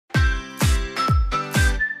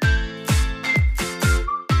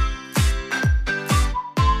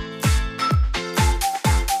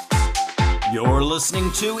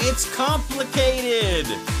listening to It's Complicated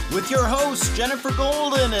with your hosts Jennifer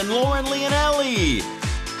Golden and Lauren Leonelli.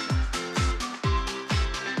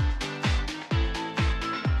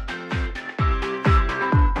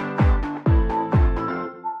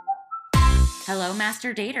 Hello,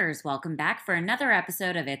 Master Daters. Welcome back for another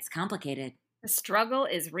episode of It's Complicated. The struggle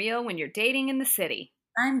is real when you're dating in the city.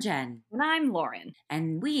 I'm Jen. And I'm Lauren.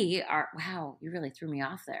 And we are, wow, you really threw me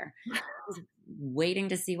off there. I was waiting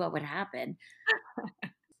to see what would happen.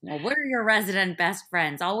 Well, we're your resident best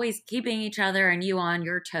friends, always keeping each other and you on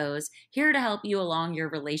your toes, here to help you along your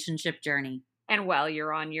relationship journey. And while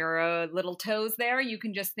you're on your little toes there, you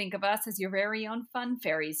can just think of us as your very own fun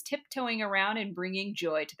fairies, tiptoeing around and bringing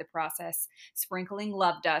joy to the process, sprinkling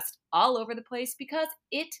love dust all over the place because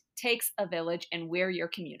it takes a village and we're your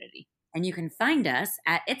community. And you can find us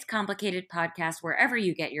at It's Complicated Podcast wherever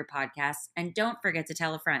you get your podcasts. And don't forget to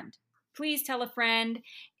tell a friend. Please tell a friend.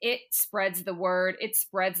 It spreads the word. It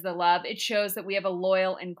spreads the love. It shows that we have a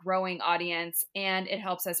loyal and growing audience, and it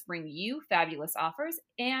helps us bring you fabulous offers.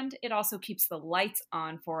 And it also keeps the lights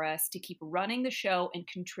on for us to keep running the show and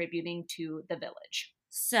contributing to the village.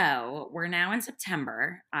 So we're now in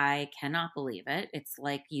September. I cannot believe it. It's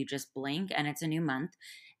like you just blink and it's a new month.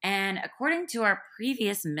 And according to our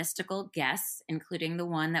previous mystical guests, including the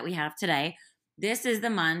one that we have today, this is the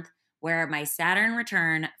month where my Saturn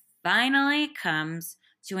return finally comes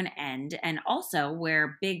to an end, and also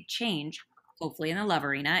where big change, hopefully in the love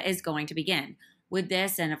arena, is going to begin. With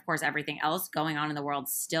this and, of course, everything else going on in the world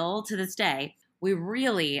still to this day, we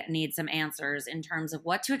really need some answers in terms of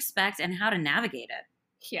what to expect and how to navigate it.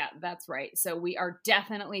 Yeah, that's right. So we are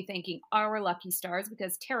definitely thanking our lucky stars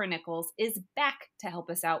because Tara Nichols is back to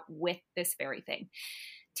help us out with this very thing.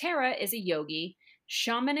 Tara is a yogi,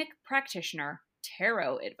 shamanic practitioner,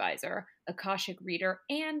 tarot advisor, Akashic reader,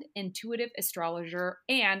 and intuitive astrologer,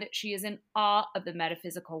 and she is in awe of the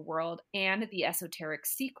metaphysical world and the esoteric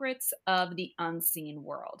secrets of the unseen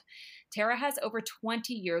world. Tara has over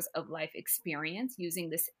 20 years of life experience using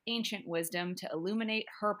this ancient wisdom to illuminate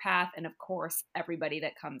her path and, of course, everybody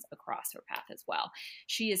that comes across her path as well.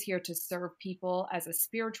 She is here to serve people as a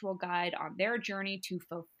spiritual guide on their journey to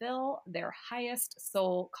fulfill their highest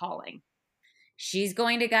soul calling. She's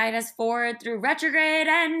going to guide us forward through retrograde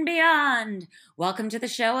and beyond. Welcome to the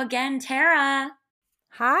show again, Tara.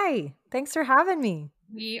 Hi, thanks for having me.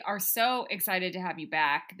 We are so excited to have you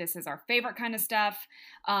back. This is our favorite kind of stuff.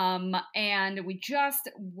 And we just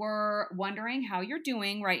were wondering how you're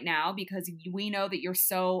doing right now because we know that you're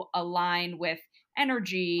so aligned with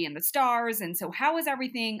energy and the stars. And so how is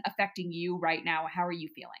everything affecting you right now? How are you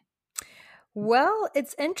feeling? Well,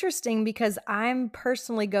 it's interesting because I'm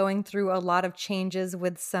personally going through a lot of changes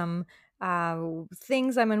with some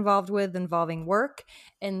things I'm involved with involving work.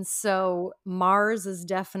 And so Mars is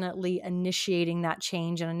definitely initiating that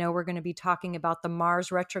change. And I know we're going to be talking about the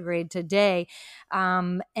Mars retrograde today.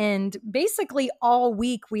 And basically all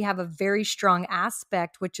week we have a very strong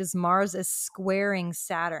aspect, which is Mars is squaring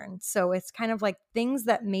Saturn. So it's kind of like things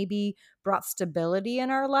that maybe brought stability in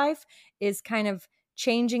our life is kind of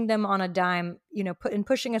changing them on a dime,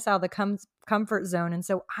 pushing us out of the comfort zone. And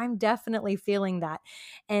so I'm definitely feeling that.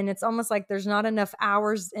 And it's almost like there's not enough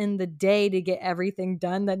hours in the day to get everything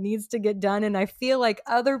done that needs to get done. And I feel like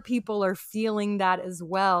other people are feeling that as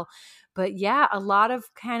well. But yeah, a lot of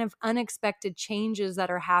kind of unexpected changes that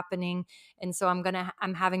are happening. And so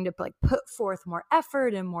I'm having to put forth more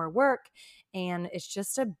effort and more work. And it's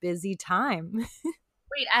just a busy time.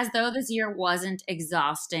 Wait, as though this year wasn't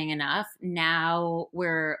exhausting enough, now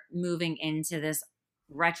we're moving into this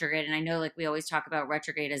retrograde. And I know we always talk about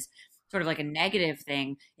retrograde as sort of like a negative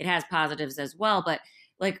thing. It has positives as well. But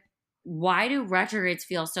why do retrogrades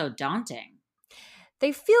feel so daunting?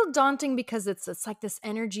 They feel daunting because it's like this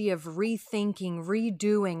energy of rethinking,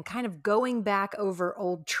 redoing, kind of going back over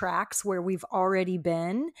old tracks where we've already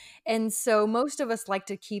been. And so most of us like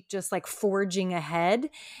to keep just forging ahead.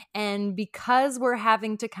 And because we're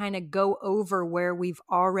having to kind of go over where we've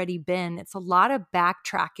already been, it's a lot of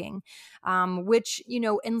backtracking, which,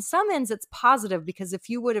 in some ends it's positive because if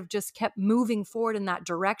you would have just kept moving forward in that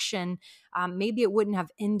direction, maybe it wouldn't have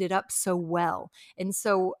ended up so well. And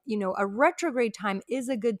so, a retrograde time is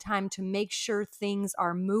a good time to make sure things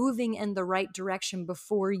are moving in the right direction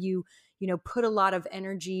before you put a lot of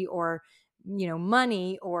energy or,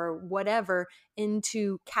 money or whatever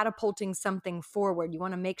into catapulting something forward. You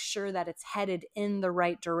want to make sure that it's headed in the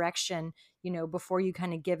right direction, before you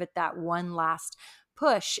kind of give it that one last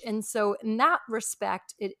push. And so in that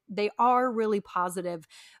respect, they are really positive.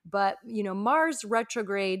 But, Mars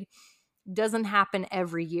retrograde doesn't happen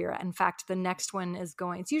every year. In fact, the next one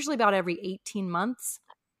it's usually about every 18 months.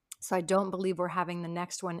 So I don't believe we're having the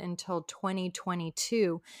next one until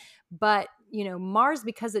 2022. But, Mars,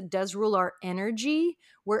 because it does rule our energy,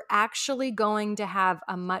 we're actually going to have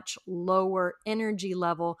a much lower energy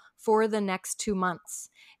level for the next 2 months.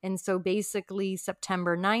 And so basically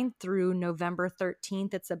September 9th through November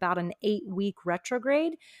 13th, it's about an 8-week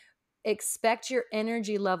retrograde. Expect your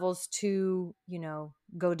energy levels to,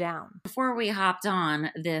 go down. Before we hopped on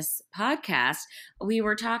this podcast, we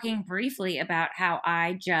were talking briefly about how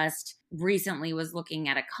I just recently was looking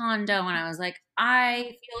at a condo and I was like,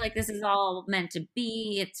 I feel like this is all meant to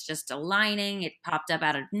be. It's just aligning. It popped up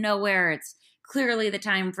out of nowhere. It's clearly the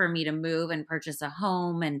time for me to move and purchase a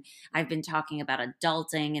home. And I've been talking about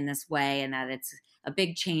adulting in this way and that it's a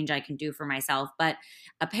big change I can do for myself. But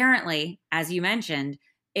apparently, as you mentioned,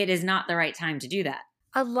 it is not the right time to do that.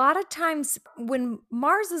 A lot of times when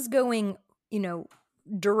Mars is going,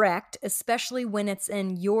 direct, especially when it's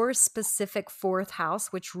in your specific fourth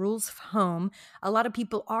house, which rules home, a lot of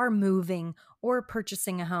people are moving or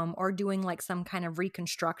purchasing a home or doing like some kind of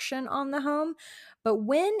reconstruction on the home. But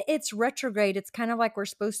when it's retrograde, it's kind of like we're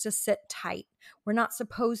supposed to sit tight. We're not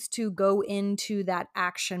supposed to go into that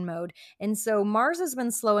action mode. And so Mars has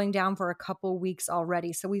been slowing down for a couple weeks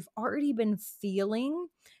already. So we've already been feeling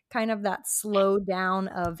kind of that slow down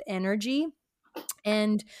of energy.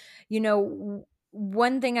 And,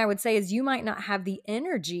 one thing I would say is you might not have the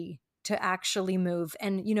energy to actually move.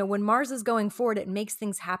 And, when Mars is going forward, it makes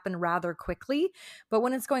things happen rather quickly. But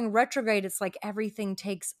when it's going retrograde, it's like everything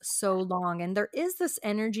takes so long. And there is this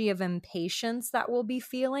energy of impatience that we'll be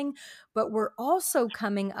feeling. But we're also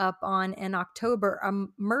coming up on, in October, a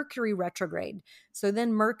Mercury retrograde. So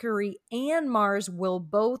then Mercury and Mars will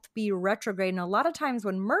both be retrograde. And a lot of times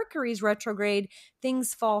when Mercury's retrograde,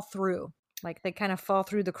 things fall through. Like they kind of fall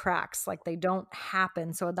through the cracks, like they don't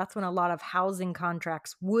happen. So that's when a lot of housing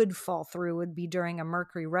contracts would fall through, would be during a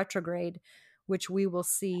Mercury retrograde, which we will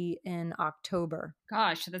see in October.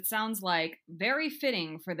 Gosh, that sounds like very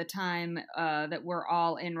fitting for the time that we're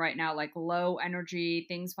all in right now, like low energy,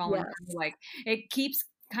 things falling through. Like it keeps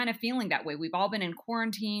kind of feeling that way. We've all been in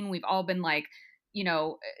quarantine. We've all been like,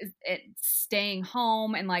 staying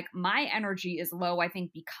home, and like my energy is low, I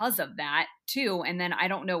think, because of that too. And then I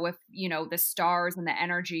don't know if, the stars and the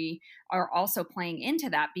energy are also playing into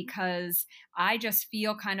that, because I just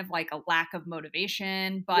feel kind of like a lack of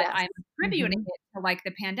motivation, but I'm attributing it to like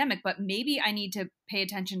the pandemic, but maybe I need to pay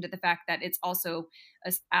attention to the fact that it's also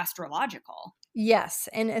astrological. Yes.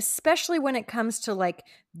 And especially when it comes to like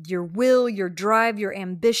your will, your drive, your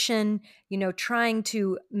ambition, trying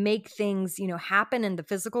to make things, happen in the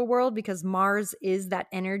physical world, because Mars is that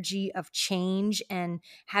energy of change and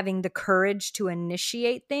having the courage to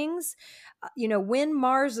initiate things. When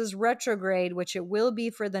Mars is retrograde, which it will be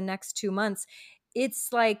for the next 2 months,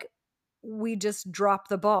 it's like we just drop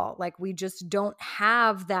the ball. Like we just don't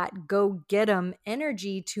have that go get 'em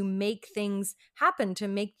energy to make things happen, to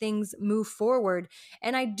make things move forward.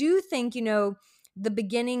 And I do think, the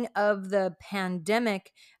beginning of the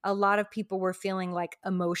pandemic, a lot of people were feeling like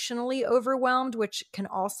emotionally overwhelmed, which can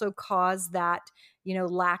also cause that,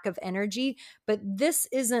 lack of energy. But this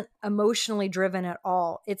isn't emotionally driven at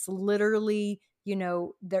all. It's literally,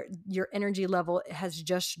 your energy level has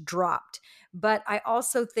just dropped. But I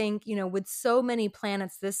also think, with so many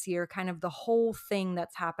planets this year, kind of the whole thing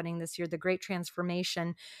that's happening this year, the great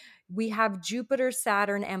transformation, we have Jupiter,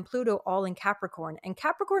 Saturn, and Pluto all in Capricorn. And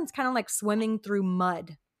Capricorn's kind of like swimming through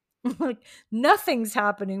mud. Like nothing's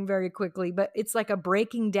happening very quickly, but it's like a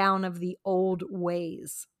breaking down of the old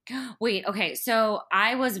ways. Wait, okay. So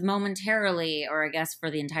I was momentarily, or I guess for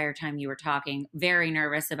the entire time you were talking, very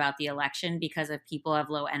nervous about the election, because if people have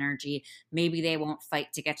low energy, maybe they won't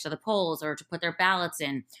fight to get to the polls or to put their ballots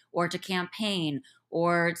in or to campaign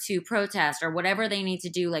or to protest or whatever they need to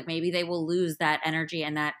do. Like maybe they will lose that energy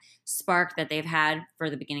and that spark that they've had for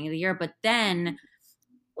the beginning of the year. But then,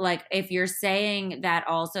 like, if you're saying that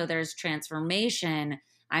also there's transformation,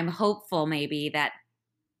 I'm hopeful maybe that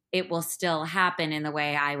it will still happen in the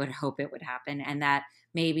way I would hope it would happen, and that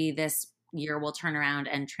maybe this year will turn around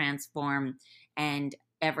and transform, and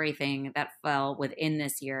everything that fell within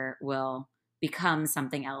this year will become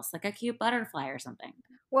something else, like a cute butterfly or something.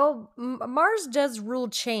 Well, Mars does rule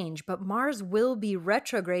change, but Mars will be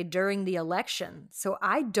retrograde during the election. So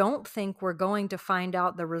I don't think we're going to find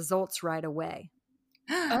out the results right away.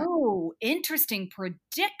 Oh, interesting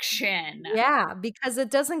prediction. Yeah, because it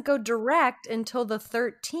doesn't go direct until the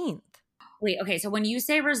 13th. Wait, okay. So when you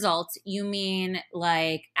say results, you mean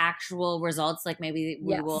like actual results? Like maybe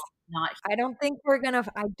we will not. I don't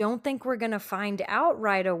think we're gonna find out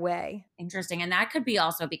right away. Interesting. And that could be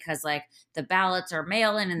also because like the ballots are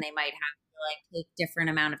mail in and they might have like take different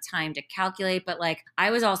amount of time to calculate. But like,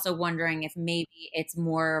 I was also wondering if maybe it's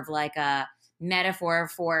more of like a metaphor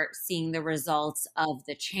for seeing the results of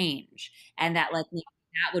the change, and that like maybe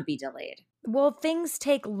that would be delayed. Well, things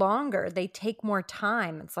take longer. They take more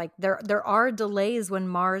time. It's like there are delays when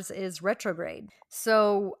Mars is retrograde.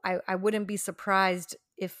 So I wouldn't be surprised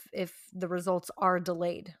if the results are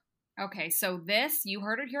delayed. Okay, so this, you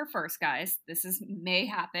heard it here first, guys. This is may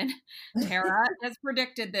happen. Tara has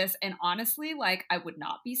predicted this, and honestly, like, I would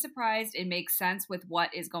not be surprised. It makes sense with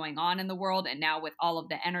what is going on in the world, and now with all of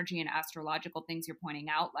the energy and astrological things you're pointing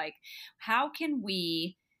out. Like, how can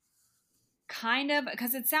we kind of,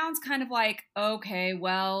 because it sounds kind of like, okay,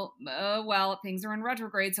 well, things are in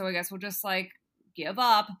retrograde, so I guess we'll just like give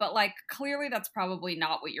up. But like, clearly, that's probably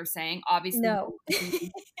not what you're saying. Obviously, No.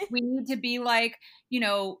 we need to be like,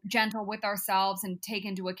 gentle with ourselves and take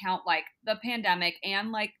into account like the pandemic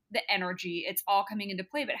and like the energy. It's all coming into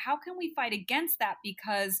play. But how can we fight against that?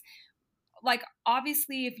 Because like,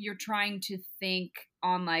 obviously, if you're trying to think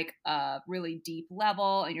on like a really deep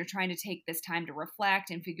level and you're trying to take this time to reflect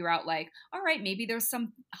and figure out like, all right, maybe there's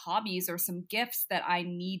some hobbies or some gifts that I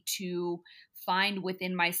need to find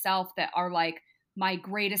within myself that are like my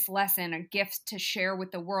greatest lesson or gifts to share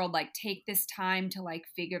with the world. Like, take this time to like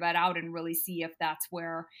figure that out and really see if that's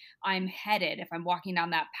where I'm headed, if I'm walking down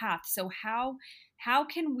that path. So how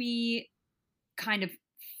can we kind of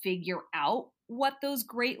figure out what those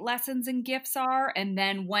great lessons and gifts are, and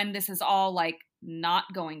then when this is all like not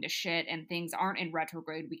going to shit and things aren't in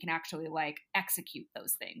retrograde, we can actually like execute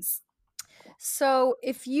those things? So,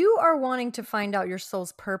 if you are wanting to find out your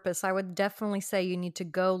soul's purpose, I would definitely say you need to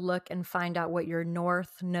go look and find out what your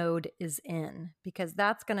north node is in, because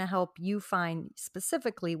that's going to help you find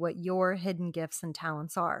specifically what your hidden gifts and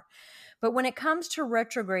talents are. But when it comes to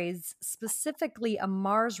retrogrades, specifically a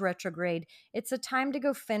Mars retrograde, it's a time to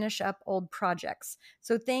go finish up old projects.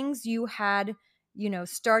 So, things you had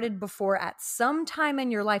started before at some time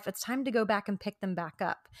in your life, it's time to go back and pick them back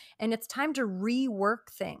up. And it's time to rework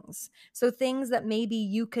things. So things that maybe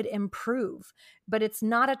you could improve, but it's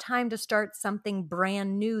not a time to start something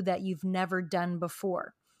brand new that you've never done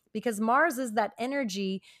before. Because Mars is that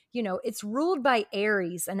energy, it's ruled by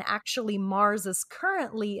Aries. And actually, Mars is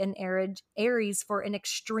currently in Aries for an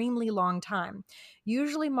extremely long time.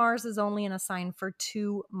 Usually, Mars is only in a sign for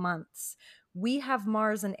 2 months. We have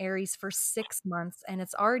Mars in Aries for 6 months, and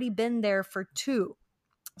it's already been there for 2.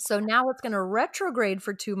 So now it's going to retrograde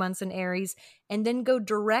for 2 months in Aries and then go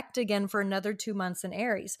direct again for another 2 months in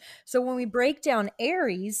Aries. So when we break down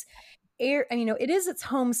Aries, it is its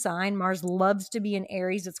home sign. Mars loves to be in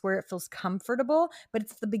Aries. It's where it feels comfortable, but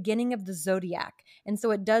it's the beginning of the zodiac. And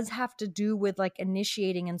so it does have to do with like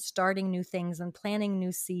initiating and starting new things and planting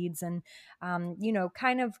new seeds and,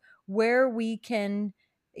 kind of where we can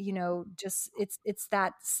just it's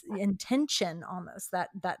that intention, almost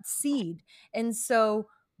that seed. And so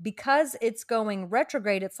because it's going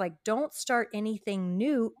retrograde, it's like, don't start anything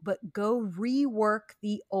new, but go rework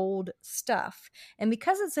the old stuff. And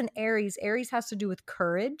because it's an Aries has to do with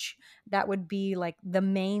courage. That would be like the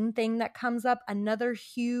main thing that comes up. Another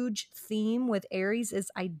huge theme with Aries is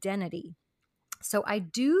identity. So I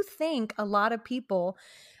do think a lot of people,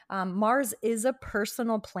 Mars is a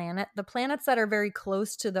personal planet. The planets that are very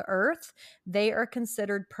close to the Earth, they are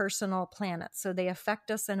considered personal planets. So they affect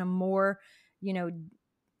us in a more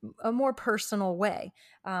personal way.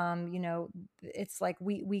 It's like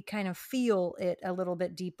we kind of feel it a little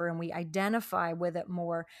bit deeper and we identify with it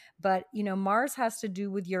more. But, Mars has to do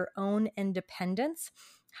with your own independence,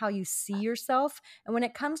 how you see yourself. And when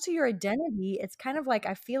it comes to your identity, it's kind of like,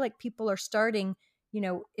 I feel like people are starting,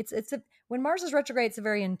 when Mars is retrograde, it's a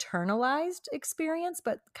very internalized experience,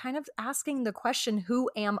 but kind of asking the question, who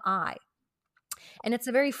am I? And it's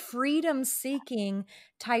a very freedom seeking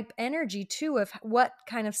type energy too, of what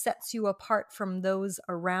kind of sets you apart from those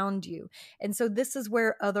around you. And so this is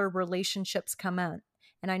where other relationships come in.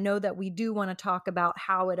 And I know that we do want to talk about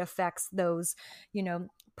how it affects those,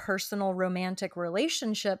 personal romantic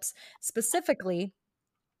relationships specifically.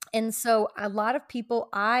 And so a lot of people,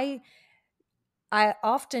 I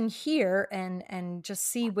often hear and just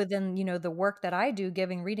see within, the work that I do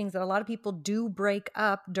giving readings, that a lot of people do break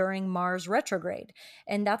up during Mars retrograde.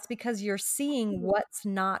 And that's because you're seeing what's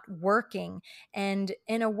not working. And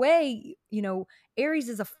in a way, Aries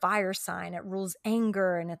is a fire sign. It rules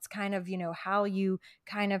anger, and it's kind of, how you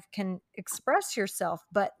kind of can express yourself.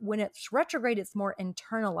 But when it's retrograde, it's more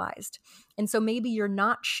internalized. And so maybe you're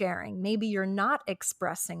not sharing, maybe you're not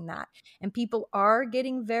expressing that. And people are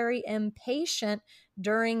getting very impatient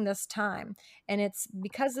during this time. And it's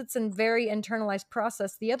because it's a very internalized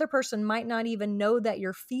process. The other person might not even know that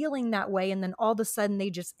you're feeling that way. And then all of a sudden they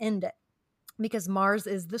just end it. Because Mars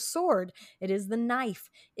is the sword, it is the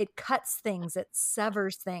knife, it cuts things, it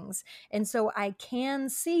severs things. And so I can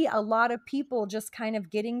see a lot of people just kind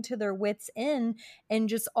of getting to their wits' end, and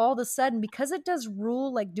just all of a sudden, because it does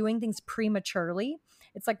rule like doing things prematurely,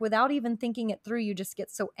 it's like without even thinking it through, you just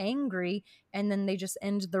get so angry, and then they just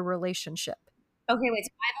end the relationship. Okay, wait.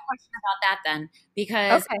 So I have a question about that then,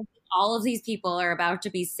 because Okay. all of these people are about to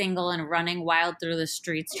be single and running wild through the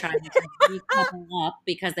streets trying to couple up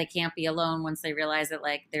because they can't be alone once they realize that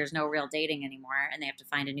like there's no real dating anymore and they have to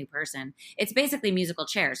find a new person. It's basically musical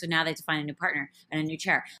chairs. So now they have to find a new partner and a new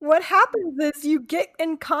chair. What happens is you get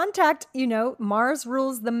in contact, Mars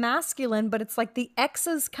rules the masculine, but it's like the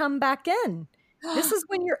exes come back in. This is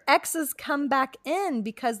when your exes come back in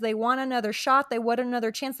because they want another shot. They want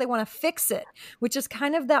another chance. They want to fix it, which is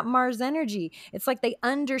kind of that Mars energy. It's like they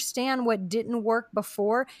understand what didn't work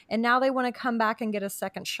before, and now they want to come back and get a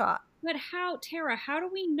second shot. But Tara, how do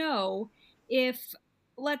we know if,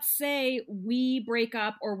 let's say, we break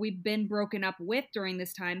up or we've been broken up with during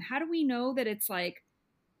this time? How do we know that it's like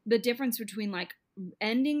the difference between like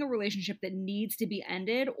ending a relationship that needs to be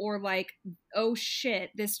ended, or like, oh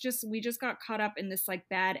shit, we just got caught up in this like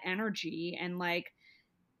bad energy, and like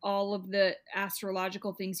all of the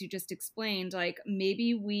astrological things you just explained, like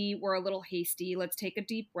maybe we were a little hasty, let's take a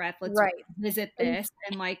deep breath, let's visit this,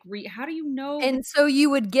 and like how do you know? And so you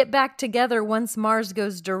would get back together once Mars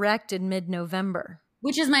goes direct in mid-November.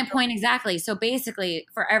 Which is my point exactly. So basically,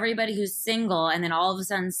 for everybody who's single and then all of a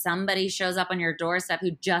sudden somebody shows up on your doorstep who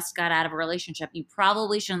just got out of a relationship, you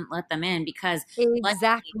probably shouldn't let them in because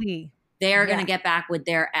exactly they're going to get back with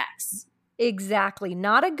their ex. Exactly.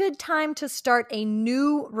 Not a good time to start a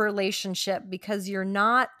new relationship because you're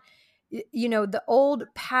not, the old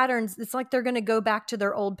patterns. It's like they're going to go back to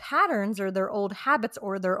their old patterns or their old habits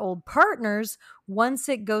or their old partners once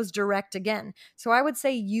it goes direct again. So I would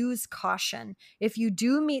say use caution. If you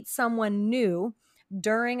do meet someone new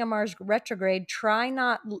during a Mars retrograde, try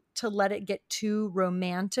not to let it get too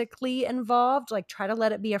romantically involved. Like try to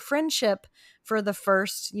let it be a friendship for the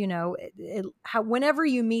first, whenever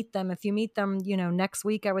you meet them. If you meet them, next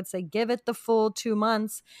week, I would say give it the full 2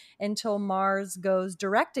 months until Mars goes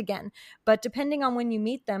direct again. But depending on when you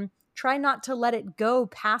meet them, try not to let it go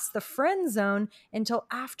past the friend zone until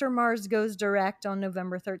after Mars goes direct on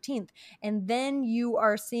November 13th. And then you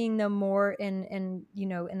are seeing them more in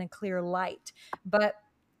a clear light. But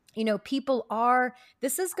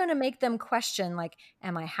this is going to make them question, like,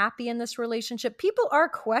 am I happy in this relationship? People are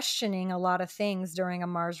questioning a lot of things during a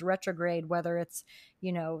Mars retrograde, whether it's,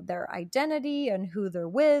 their identity and who they're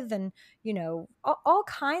with and, all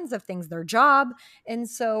kinds of things, their job. And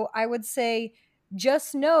so I would say,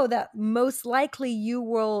 just know that most likely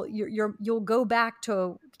you'll go back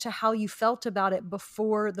to how you felt about it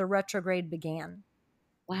before the retrograde began.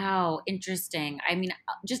 Wow, interesting. I mean,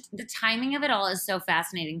 just the timing of it all is so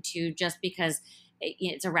fascinating too, just because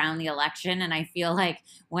it's around the election. And I feel like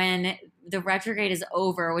when the retrograde is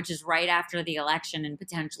over, which is right after the election and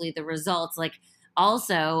potentially the results, like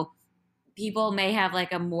also people may have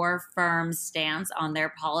like a more firm stance on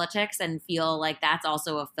their politics and feel like that's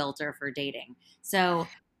also a filter for dating. So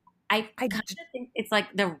I kind of think it's like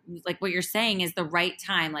what you're saying is the right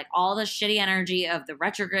time. Like all the shitty energy of the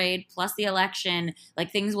retrograde plus the election,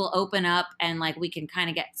 like things will open up and like we can kind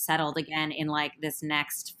of get settled again in like this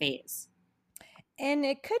next phase. And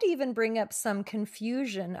it could even bring up some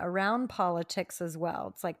confusion around politics as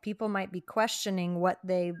well. It's like people might be questioning what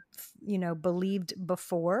they, believed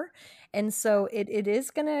before. And so it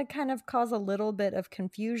is going to kind of cause a little bit of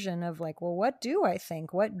confusion of like, well, what do I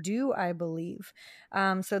think? What do I believe?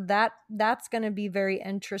 So that's going to be very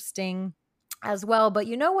interesting as well. But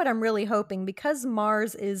you know what I'm really hoping, because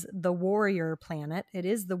Mars is the warrior planet, it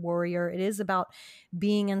is the warrior, it is about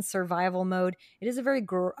being in survival mode, it is a very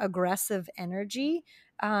aggressive energy,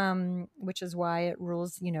 which is why it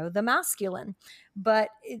rules, the masculine. But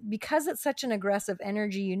because it's such an aggressive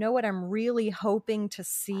energy, you know what I'm really hoping to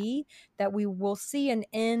see, that we will see an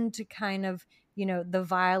end to kind of, the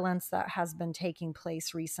violence that has been taking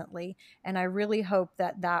place recently. And I really hope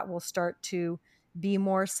that will start to be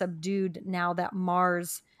more subdued now that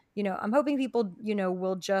Mars, I'm hoping people,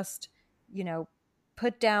 will just,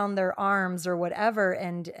 put down their arms or whatever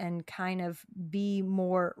and kind of be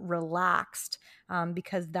more relaxed,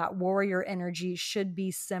 because that warrior energy should be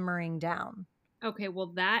simmering down. Okay, well,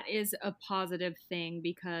 that is a positive thing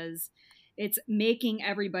because it's making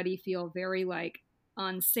everybody feel very like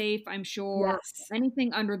unsafe, I'm sure. Yes.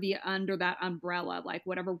 Anything under that umbrella, like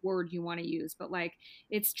whatever word you want to use, but like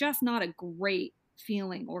it's just not a great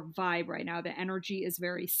feeling or vibe right now. The energy is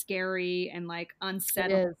very scary and like It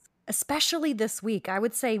unsettling. is. Especially this week. I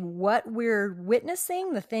would say what we're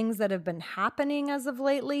witnessing, the things that have been happening as of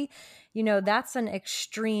lately, that's an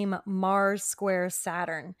extreme Mars square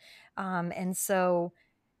Saturn. And so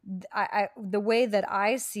the way that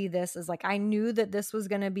I see this is like, I knew that this was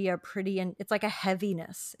going to be and it's like a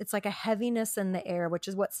heaviness. It's like a heaviness in the air, which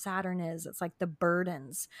is what Saturn is. It's like the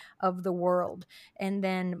burdens of the world. And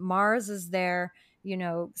then Mars is there,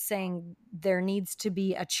 saying there needs to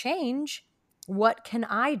be a change. What can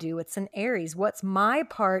I do? It's an Aries. What's my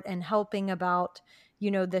part in helping about,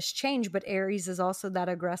 this change? But Aries is also that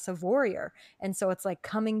aggressive warrior. And so it's like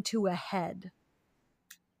coming to a head.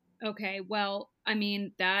 Okay, well, I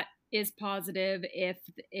mean, that is positive if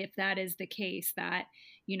that is the case, that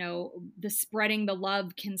the spreading the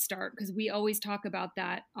love can start, because we always talk about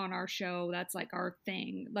that on our show. That's like our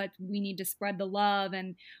thing. Like, we need to spread the love,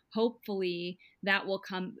 and hopefully that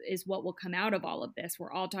is what will come out of all of this.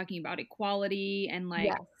 We're all talking about equality and like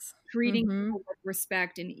Yes. treating Mm-hmm. people with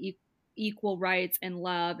respect and equal rights and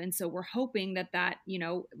love. And so we're hoping that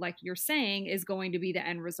like you're saying, is going to be the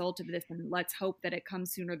end result of this. And let's hope that it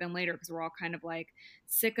comes sooner than later, because we're all kind of like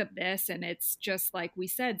sick of this, and it's just, like we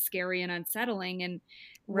said, scary and unsettling. And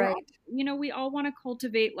we're Right. all, we all want to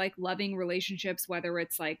cultivate like loving relationships, whether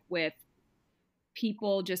it's like with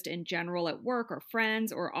people just in general at work, or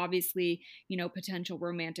friends, or obviously potential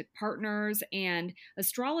romantic partners. And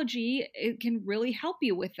astrology, it can really help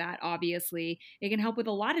you with that. Obviously it can help with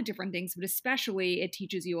a lot of different things, but especially it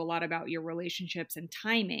teaches you a lot about your relationships and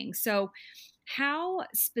timing. So how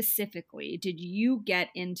specifically did you get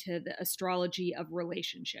into the astrology of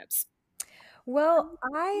relationships? Well,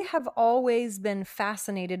 I have always been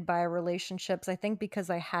fascinated by relationships. I think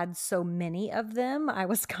because I had so many of them, I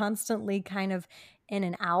was constantly kind of in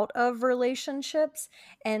and out of relationships.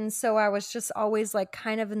 And so I was just always like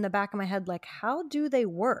kind of in the back of my head, like, how do they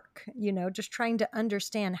work? Just trying to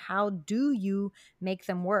understand, how do you make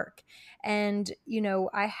them work? And,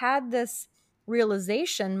 I had this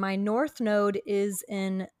realization. My North Node is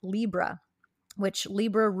in Libra, which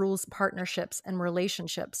Libra rules partnerships and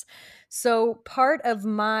relationships. So part of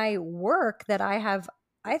my work that I have,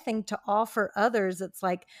 I think, to offer others, it's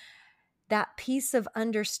like that piece of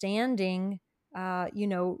understanding,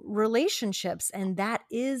 relationships. And that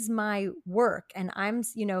is my work. And I'm,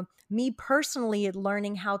 me personally,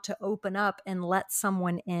 learning how to open up and let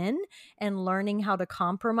someone in, and learning how to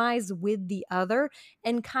compromise with the other,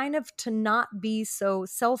 and kind of to not be so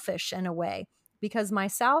selfish in a way, because my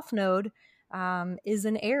South Node is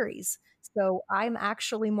an Aries. So I'm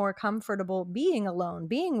actually more comfortable being alone,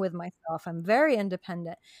 being with myself. I'm very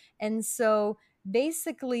independent. And so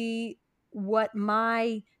basically, what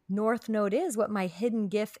my North Node is, what my hidden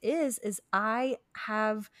gift is I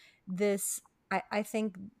have this, I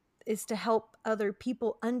think, is to help other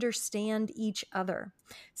people understand each other.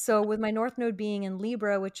 So with my North Node being in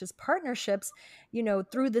Libra, which is partnerships,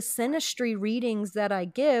 through the synastry readings that I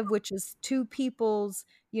give, which is two people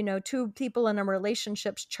in a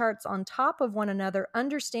relationship's charts on top of one another,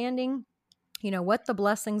 understanding what the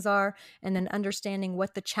blessings are, and then understanding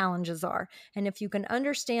what the challenges are. And if you can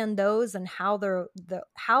understand those, and how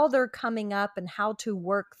they're coming up, and how to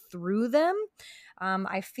work through them,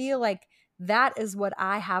 I feel like that is what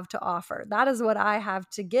I have to offer. That is what I have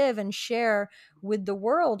to give and share with the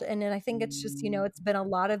world. And then I think it's just, it's been a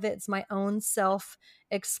lot of it's my own self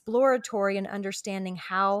exploratory, and understanding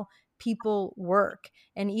how people work,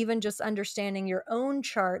 and even just understanding your own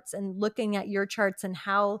charts, and looking at your charts and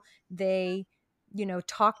how they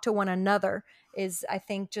talk to one another, is, I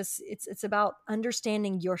think, just it's about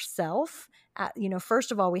understanding yourself.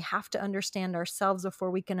 First of all, we have to understand ourselves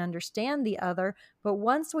before we can understand the other. But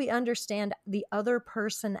once we understand the other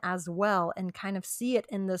person as well, and kind of see it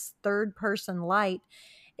in this third person light,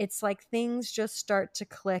 it's like things just start to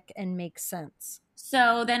click and make sense.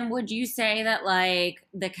 So then would you say that like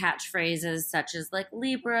the catchphrases such as like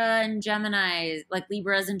Libras and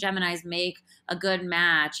Geminis make a good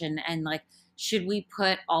match, and like, should we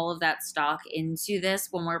put all of that stock into this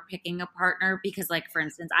when we're picking a partner? Because like, for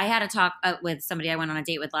instance, I had a talk with somebody I went on a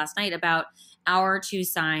date with last night about our two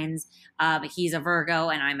signs. He's a Virgo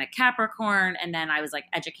and I'm a Capricorn. And then I was like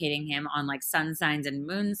educating him on like sun signs and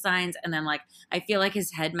moon signs. And then like, I feel like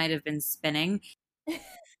his head might've been spinning.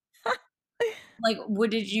 Like, what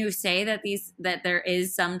did you say that there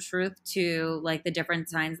is some truth to like the different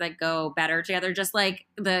signs that go better together, just like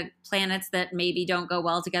the planets that maybe don't go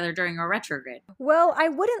well together during a retrograde? Well, I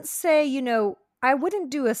wouldn't say, I wouldn't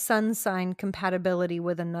do a sun sign compatibility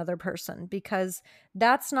with another person because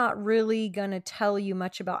that's not really going to tell you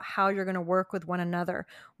much about how you're going to work with one another.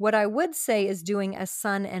 What I would say is doing a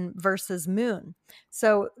sun and versus moon.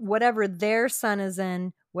 So, whatever their sun is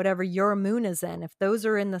in, whatever your moon is in, if those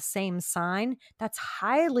are in the same sign, that's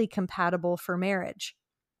highly compatible for marriage.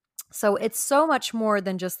 So it's so much more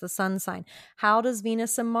than just the sun sign. How does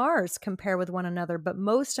Venus and Mars compare with one another? But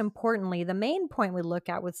most importantly, the main point we look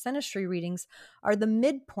at with synastry readings are the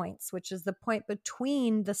midpoints, which is the point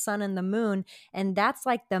between the sun and the moon. And that's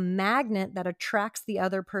like the magnet that attracts the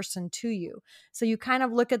other person to you. So you kind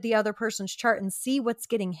of look at the other person's chart and see what's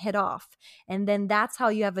getting hit off. And then that's how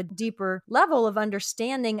you have a deeper level of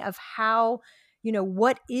understanding of how,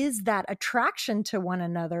 what is that attraction to one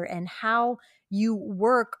another and how you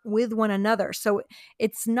work with one another. So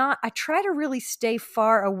it's not, I try to really stay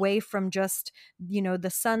far away from just, the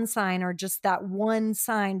sun sign or just that one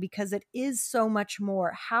sign because it is so much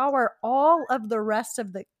more. How are all of the rest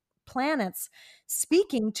of the planets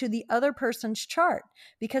speaking to the other person's chart?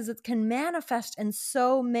 Because it can manifest in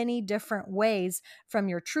so many different ways, from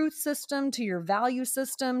your truth system to your value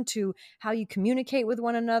system to how you communicate with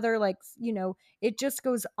one another. Like, it just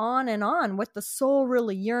goes on and on, what the soul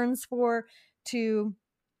really yearns for, to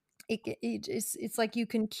it's like you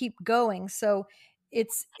can keep going. So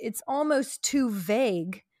it's almost too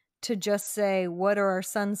vague to just say what are our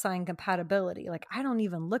sun sign compatibility. Like, I don't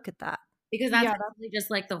even look at that. Because that's Yeah, actually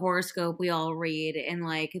just like the horoscope we all read in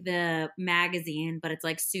like the magazine, but it's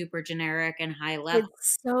like super generic and high level.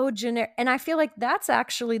 It's so generic. And I feel like that's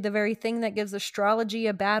actually the very thing that gives astrology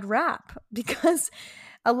a bad rap because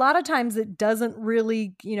a lot of times it doesn't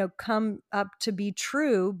really, come up to be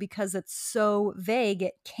true because it's so vague.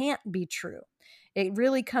 It can't be true. It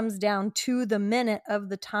really comes down to the minute of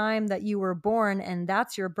the time that you were born, and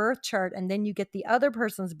that's your birth chart. And then you get the other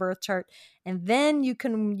person's birth chart, and then you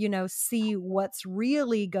can, see what's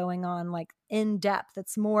really going on, like in depth.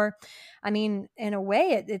 It's more, I mean, in a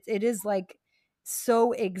way, it is like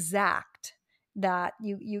so exact that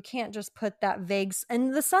you can't just put that vague.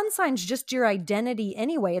 And the sun sign's just your identity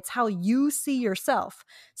anyway. It's how you see yourself.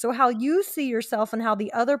 So how you see yourself and how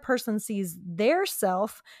the other person sees their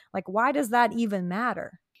self, like, why does that even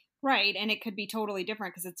matter? right. And it could be totally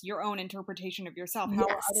different because it's your own interpretation of yourself. How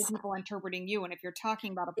are other Yes, people interpreting you? And if you're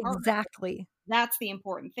talking about a partner, exactly. that's the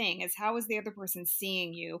important thing, is how is the other person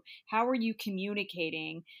seeing you? How are you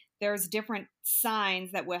communicating? There's different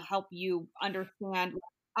signs that will help you understand.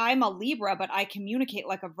 I'm a Libra, but I communicate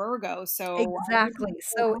like a Virgo. So I really Exactly. pay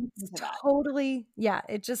So attention it's to that. totally, yeah,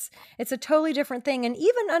 it's a totally different thing. And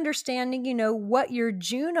even understanding, what your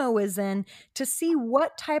Juno is in to see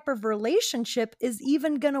what type of relationship is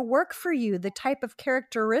even going to work for you, the type of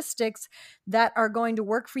characteristics that are going to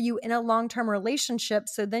work for you in a long-term relationship.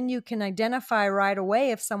 So then you can identify right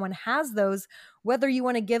away if someone has those, whether you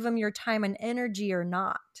want to give them your time and energy or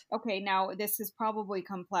not. Okay, now this is probably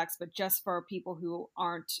complex, but just for people who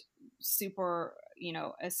aren't super,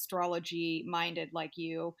 astrology minded like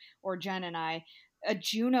you or Jen and I, a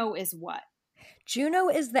Juno is what? Juno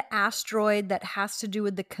is the asteroid that has to do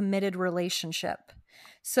with the committed relationship.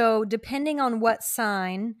 So, depending on what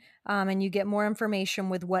sign, and you get more information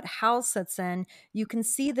with what house it's in, you can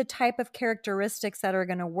see the type of characteristics that are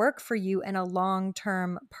going to work for you in a long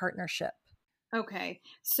term partnership. Okay.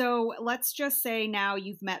 So let's just say now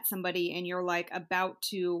you've met somebody and you're like about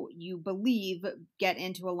to, you believe, get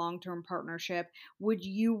into a long term partnership. Would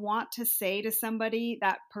you want to say to somebody,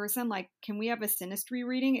 that person, like, can we have a synastry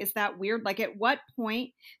reading? Is that weird? Like, at what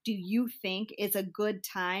point do you think is a good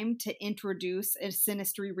time to introduce a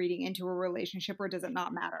synastry reading into a relationship, or does it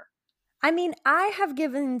not matter? I mean, I have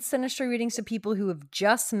given synastry readings to people who have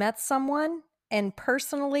just met someone. And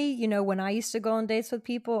personally, when I used to go on dates with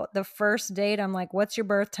people, the first date, I'm like, what's your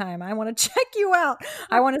birth time? I want to check you out.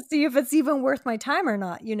 I want to see if it's even worth my time or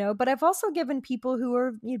not. But I've also given people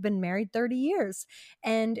you've been married 30 years.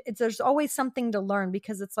 And there's always something to learn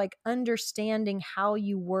because it's like understanding how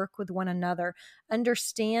you work with one another,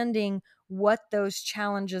 understanding what those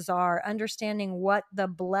challenges are, understanding what the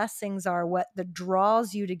blessings are, what the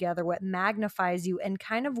draws you together, what magnifies you, and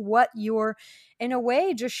kind of what you're, in a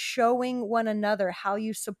way, just showing one another, how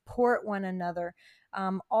you support one another,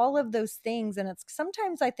 all of those things. And it's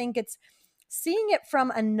sometimes I think it's seeing it from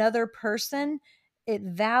another person.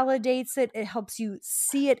 It validates it. It helps you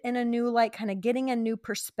see it in a new light, kind of getting a new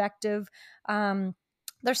perspective.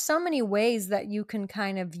 There's so many ways that you can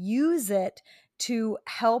kind of use it to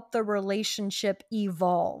help the relationship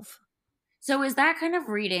evolve. So is that kind of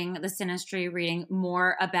reading, the synastry reading,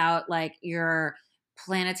 more about like your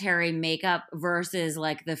planetary makeup versus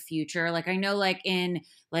like the future? Like I know like in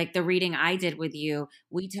like the reading I did with you,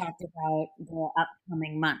 we talked about the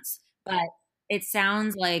upcoming months, but it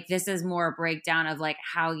sounds like this is more a breakdown of like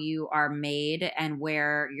how you are made and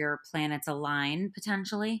where your planets align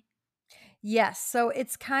potentially. Yes. So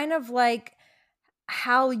it's kind of like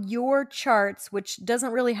how your charts, which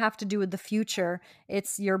doesn't really have to do with the future,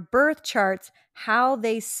 it's your birth charts, how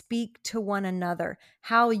they speak to one another,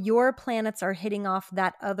 how your planets are hitting off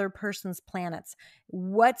that other person's planets,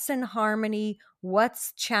 what's in harmony,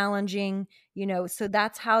 what's challenging, so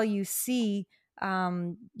that's how you see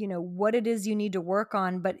what it is you need to work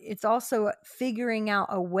on. But it's also figuring out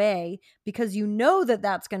a way, because that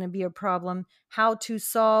that's going to be a problem, how to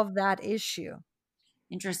solve that issue.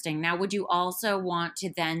 Interesting. Now, would you also want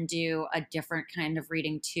to then do a different kind of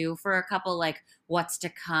reading too for a couple, like what's to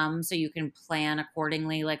come, so you can plan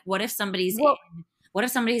accordingly? Like, Well, what if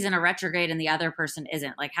somebody's in a retrograde and the other person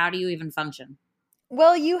isn't? Like, how do you even function?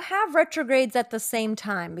 Well, you have retrogrades at the same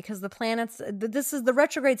time, because the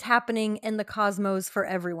retrogrades happening in the cosmos for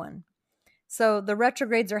everyone. So the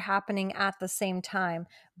retrogrades are happening at the same time.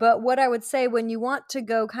 But what I would say, when you want to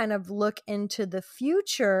go kind of look into the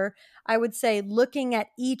future, I would say looking at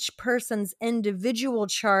each person's individual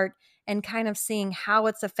chart and kind of seeing how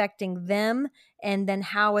it's affecting them, and then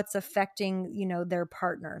how it's affecting, their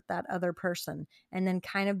partner, that other person. And then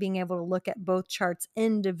kind of being able to look at both charts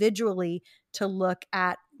individually to look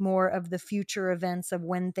at more of the future events of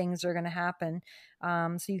when things are going to happen.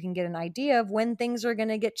 So you can get an idea of when things are going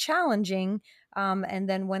to get challenging, and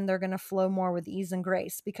then when they're going to flow more with ease and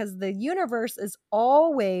grace, because the universe is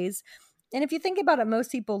always, and if you think about it,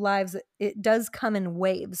 most people's lives, it does come in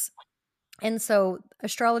waves. And so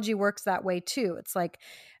astrology works that way too. It's like,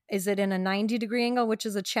 is it in a 90-degree angle, which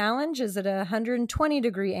is a challenge? Is it a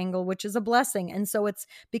 120-degree angle, which is a blessing? And so it's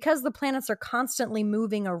because the planets are constantly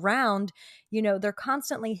moving around, they're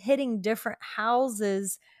constantly hitting different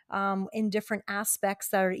houses in different aspects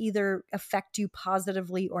that are either affect you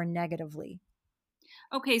positively or negatively.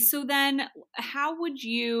 Okay, so then how would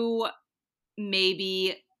you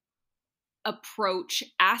maybe approach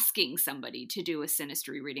asking somebody to do a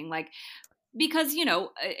synastry reading? Like, because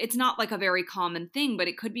it's not like a very common thing, but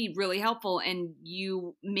it could be really helpful, and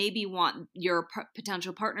you maybe want your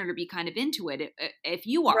potential partner to be kind of into it if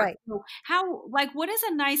you are. Right. So how, like, what is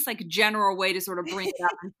a nice like general way to sort of bring it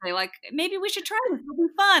up and say, like, maybe we should try this, it'll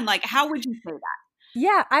be fun? Like, how would you say that?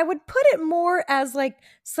 Yeah, I would put it more as like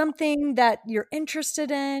something that you're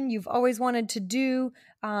interested in, you've always wanted to do,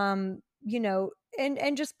 and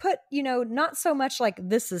just put, not so much like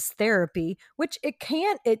this is therapy, which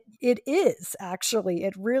it is actually.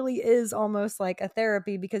 It really is almost like a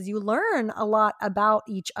therapy, because you learn a lot about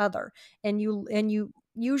each other, and you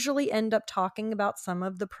usually end up talking about some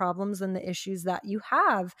of the problems and the issues that you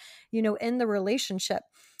have, in the relationship.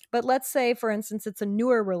 But let's say, for instance, it's a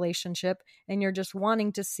newer relationship and you're just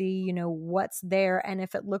wanting to see, what's there. And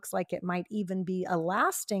if it looks like it might even be a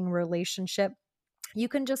lasting relationship, you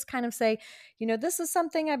can just kind of say, this is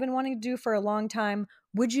something I've been wanting to do for a long time.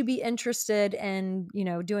 Would you be interested in,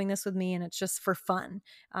 doing this with me? And it's just for fun,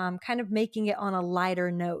 kind of making it on a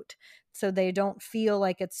lighter note, so they don't feel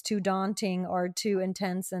like it's too daunting or too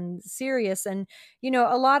intense and serious. And,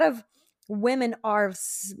 a lot of women are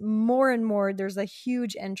more and more, there's a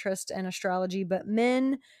huge interest in astrology, but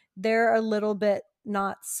men, they're a little bit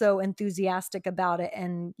not so enthusiastic about it,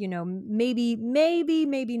 and maybe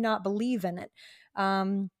not believe in it.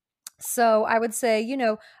 So I would say,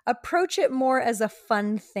 approach it more as a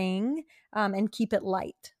fun thing, and keep it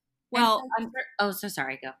light. Well, Oh, so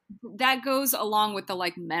sorry. Go. that goes along with the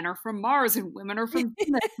like men are from Mars and women are from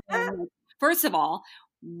Venus. First of all,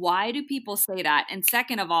 why do people say that? And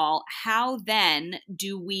second of all, how then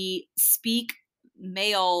do we speak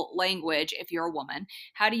male language if you're a woman?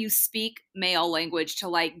 How do you speak male language to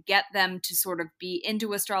like get them to sort of be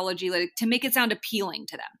into astrology, like to make it sound appealing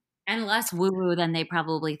to them? And less woo woo than they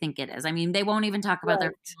probably think it is. I mean, they won't even talk about their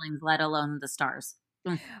Right. feelings, let alone the stars.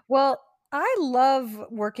 Well, I love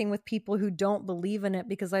working with people who don't believe in it,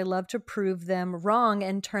 because I love to prove them wrong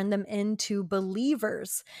and turn them into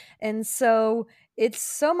believers. And so it's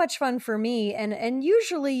so much fun for me. And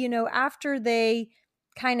usually, after they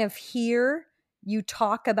kind of hear you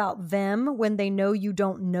talk about them when they know you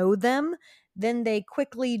don't know them, then they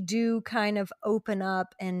quickly do kind of open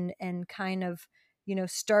up and kind of,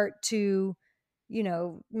 start to,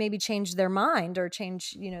 maybe change their mind or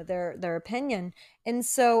change, their opinion. And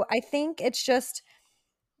so I think it's just,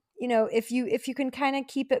 if you can kind of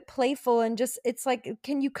keep it playful and just, it's like,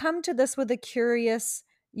 can you come to this with a curious,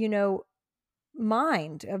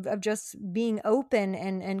 mind of just being open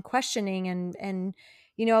and questioning and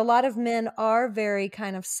a lot of men are very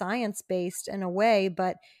kind of science based in a way,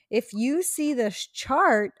 but if you see this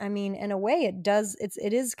chart, I mean, in a way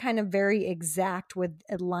it is kind of very exact with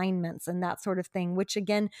alignments and that sort of thing, which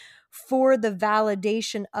again, for the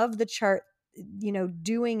validation of the chart,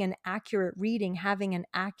 doing an accurate reading, having an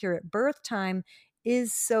accurate birth time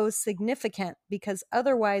is so significant, because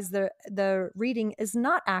otherwise the reading is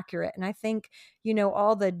not accurate. And I think,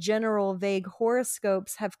 all the general vague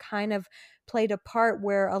horoscopes have kind of played a part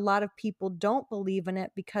where a lot of people don't believe in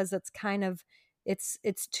it because it's kind of,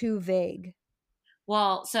 it's too vague.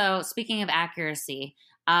 Well, so speaking of accuracy,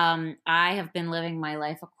 I have been living my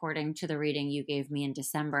life according to the reading you gave me in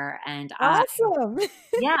December, and Awesome.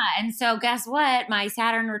 yeah, and so guess what? My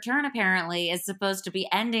Saturn return apparently is supposed to be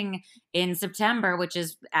ending in September, which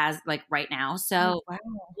is as like right now. Oh, So wow.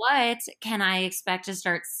 what can I expect to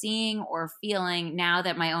start seeing or feeling now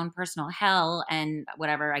that my own personal hell and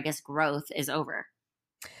whatever, I guess, growth is over?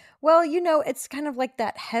 Well, it's kind of like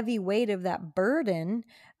that heavy weight of that burden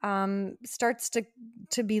starts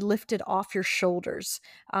to be lifted off your shoulders,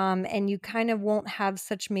 and you kind of won't have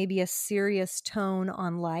such maybe a serious tone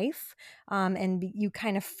on life, you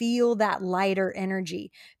kind of feel that lighter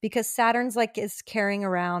energy, because Saturn's like is carrying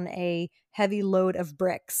around a heavy load of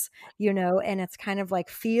bricks, and it's kind of like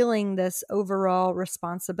feeling this overall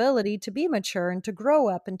responsibility to be mature and to grow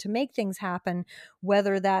up and to make things happen,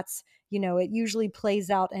 whether that's, it usually plays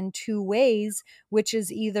out in two ways, which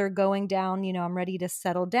is either going down, I'm ready to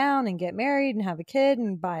settle down and get married and have a kid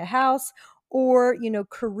and buy a house, or,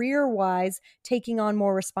 career wise, taking on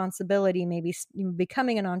more responsibility, maybe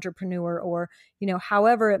becoming an entrepreneur, or,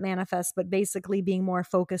 however it manifests, but basically being more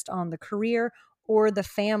focused on the career or the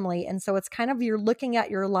family. And so it's kind of, you're looking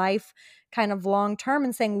at your life kind of long term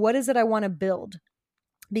and saying, what is it I want to build?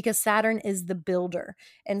 Because Saturn is the builder.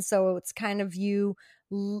 And so it's kind of you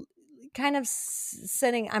kind of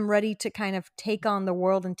setting, I'm ready to kind of take on the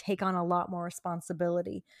world and take on a lot more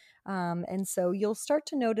responsibility. And so you'll start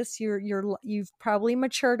to notice you've probably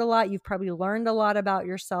matured a lot. You've probably learned a lot about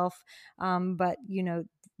yourself. But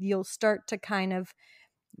you'll start to kind of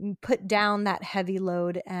put down that heavy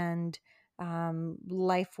load, and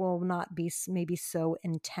life will not be maybe so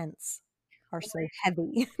intense or so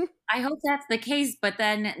heavy. I hope that's the case, but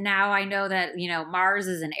then now I know that, Mars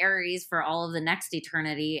is in Aries for all of the next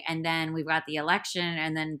eternity, and then we've got the election,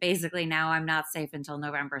 and then basically now I'm not safe until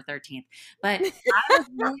November 13th. But I was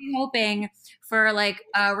really hoping for like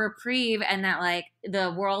a reprieve, and that like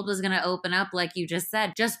the world was going to open up like you just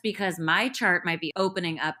said. Just because my chart might be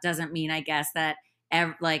opening up doesn't mean, I guess, that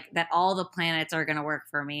that all the planets are going to work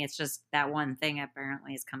for me. It's just that one thing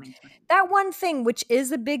apparently is coming to me. That one thing, which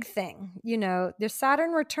is a big thing, the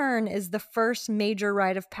Saturn return is the first major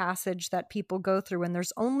rite of passage that people go through, and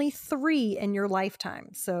there's only 3 in your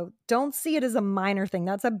lifetime. So don't see it as a minor thing.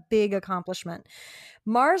 That's a big accomplishment.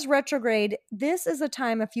 Mars retrograde, this is a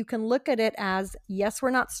time, if you can look at it as, yes,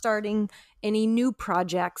 we're not starting any new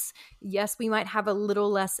projects. Yes, we might have a little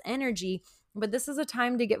less energy, but this is a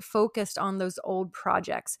time to get focused on those old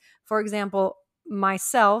projects. For example,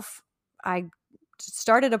 myself, I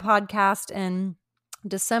started a podcast in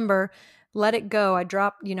December, let it go. I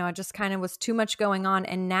dropped, I just kind of was too much going on.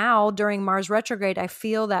 And now during Mars retrograde, I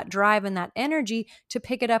feel that drive and that energy to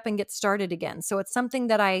pick it up and get started again. So it's something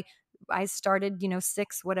that I started,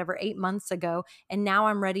 8 months ago. And now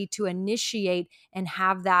I'm ready to initiate and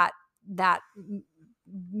have that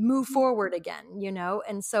move forward again,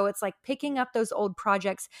 and so it's like picking up those old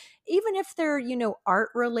projects, even if they're art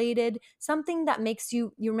related, something that makes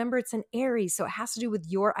you remember it's an Aries, so it has to do with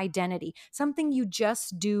your identity, something you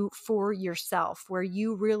just do for yourself, where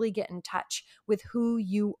you really get in touch with who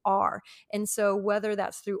you are. And so whether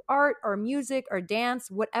that's through art or music or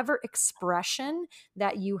dance, whatever expression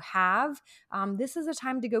that you have, this is a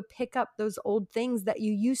time to go pick up those old things that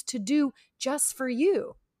you used to do just for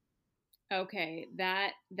you. Okay,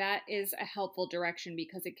 that is a helpful direction,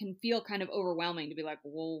 because it can feel kind of overwhelming to be like,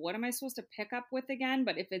 well, what am I supposed to pick up with again?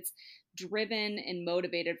 But if it's driven and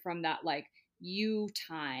motivated from that like you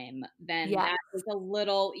time, then Yes. that is a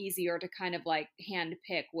little easier to kind of like hand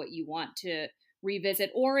pick what you want to revisit,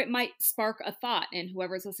 or it might spark a thought in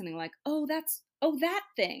whoever's listening, like, oh, that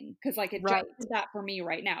thing, because like it Right. just did that for me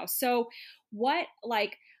right now. So what,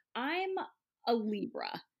 like, I'm a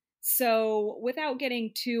Libra. So without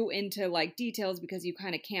getting too into like details, because you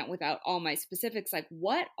kind of can't without all my specifics, like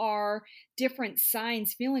what are different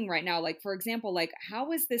signs feeling right now? Like, for example, like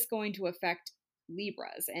how is this going to affect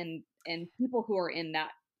Libras and people who are in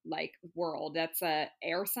that like world. That's a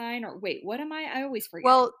air sign, or wait, what am I always forget.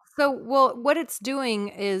 Well, what it's doing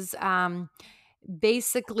is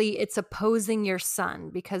basically it's opposing your sun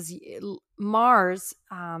because Mars,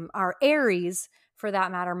 our Aries, for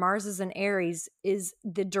that matter, Mars is an Aries, is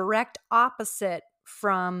the direct opposite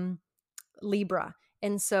from Libra.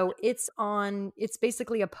 And so it's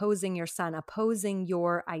basically opposing your sun, opposing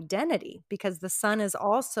your identity, because the sun is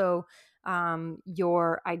also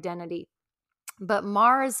your identity. But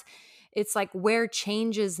Mars, it's like where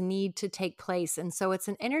changes need to take place. And so it's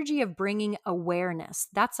an energy of bringing awareness.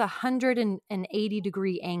 That's a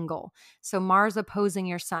 180-degree angle. So Mars opposing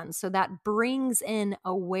your sun. So that brings in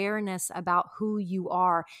awareness about who you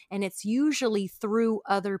are. And it's usually through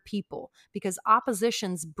other people, because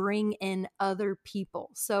oppositions bring in other people.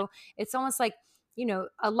 So it's almost like,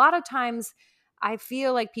 a lot of times I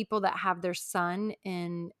feel like people that have their sun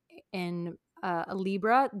in a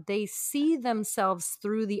Libra, they see themselves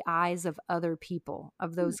through the eyes of other people,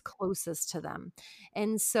 of those closest to them.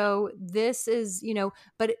 And so this is,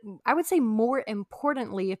 but I would say more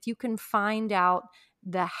importantly, if you can find out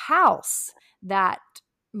the house that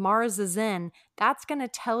Mars is in, that's going to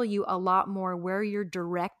tell you a lot more where you're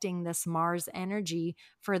directing this Mars energy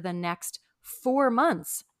for the next 4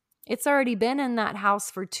 months. It's already been in that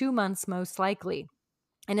house for 2 months, most likely.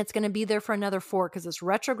 And it's going to be there for another 4 because it's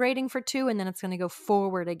retrograding for 2, and then it's going to go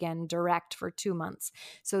forward again direct for 2 months.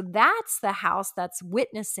 So that's the house that's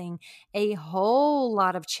witnessing a whole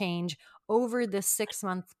lot of change over the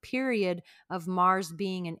 6-month period of Mars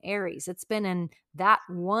being in Aries. It's been in that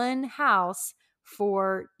one house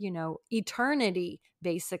for, eternity,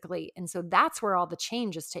 basically. And so that's where all the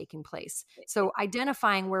change is taking place. So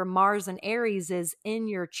identifying where Mars and Aries is in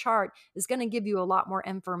your chart is going to give you a lot more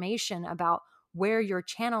information about where you're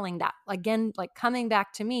channeling that. Again, like coming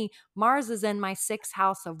back to me, Mars is in my 6th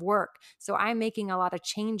house of work. So I'm making a lot of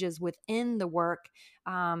changes within the work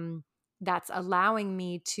that's allowing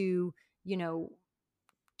me to,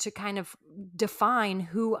 to kind of define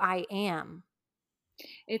who I am.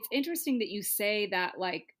 It's interesting that you say that,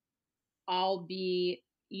 like, I'll be,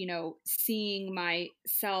 seeing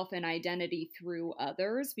myself and identity through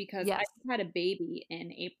others, because I Yes. had a baby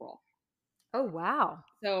in April. Oh, wow.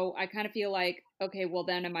 So I kind of feel like, okay, well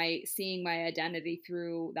then am I seeing my identity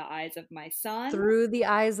through the eyes of my son? Through the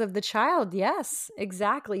eyes of the child. Yes,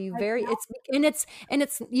 exactly. Like,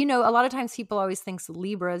 It's a lot of times people always think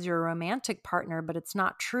Libra is your romantic partner, but it's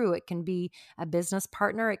not true. It can be a business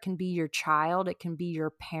partner. It can be your child. It can be your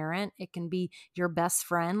parent. It can be your best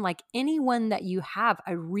friend, like anyone that you have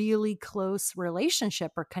a really close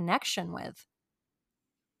relationship or connection with.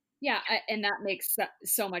 yeah, and that makes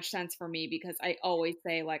so much sense for me, because I always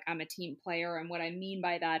say, like, I'm a team player, and what I mean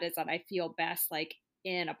by that is that I feel best, like,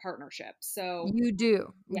 in a partnership. So You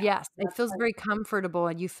do. yeah, Yes. It that's feels like, very comfortable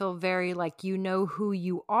and you feel very like you know who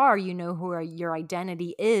you are, you know who your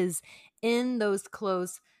identity is in those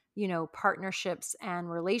close, partnerships and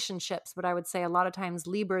relationships. But I would say a lot of times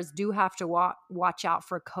Libras do have to watch out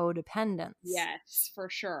for codependence. yes, for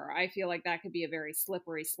sure. I feel like that could be a very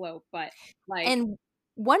slippery slope, but like, And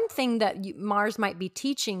one thing that Mars might be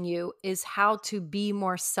teaching you is how to be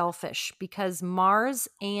more selfish, because Mars,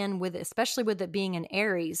 and especially with it being an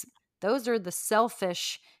Aries, those are the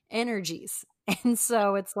selfish energies. And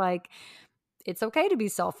so it's like, it's okay to be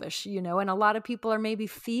selfish, and a lot of people are maybe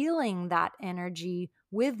feeling that energy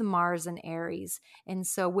with Mars and Aries. And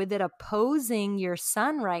so with it opposing your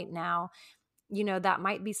sun right now, that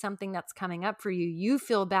might be something that's coming up for you. You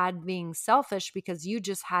feel bad being selfish because you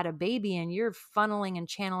just had a baby and you're funneling and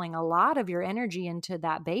channeling a lot of your energy into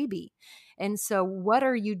that baby. And so what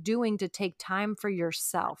are you doing to take time for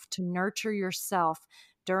yourself, to nurture yourself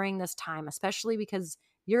during this time, especially because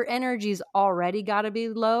your energy's already got to be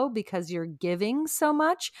low because you're giving so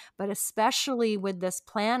much, but especially with this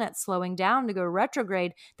planet slowing down to go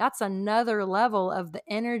retrograde, that's another level of the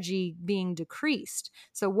energy being decreased.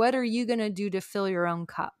 So what are you going to do to fill your own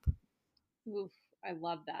cup? oof, I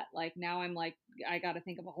love that. Like, now I'm like, I got to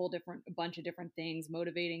think of a bunch of different things,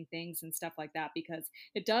 motivating things and stuff like that, because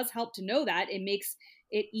it does help to know that. It makes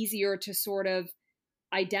it easier to sort of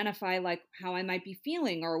identify, like, how I might be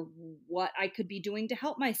feeling, or what I could be doing to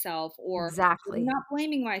help myself, or maybe Exactly. not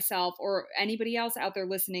blaming myself, or anybody else out there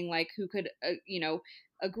listening, like, who could,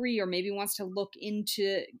 agree, or maybe wants to look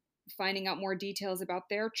into finding out more details about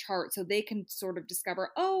their chart, so they can sort of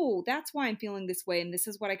discover, oh, that's why I'm feeling this way, and this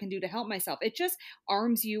is what I can do to help myself. It just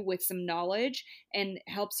arms you with some knowledge and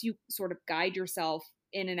helps you sort of guide yourself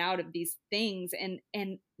in and out of these things,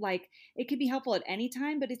 and like, it could be helpful at any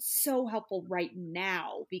time, but it's so helpful right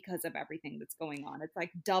now because of everything that's going on. It's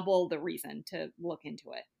like double the reason to look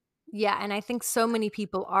into it. Yeah, and I think so many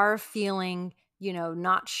people are feeling,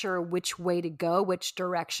 not sure which way to go, which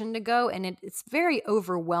direction to go. And it's very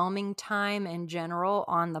overwhelming time in general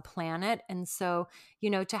on the planet. And so,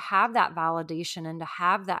 to have that validation and to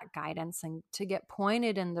have that guidance and to get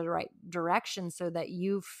pointed in the right direction so that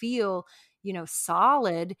you feel,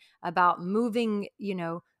 solid about moving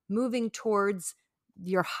towards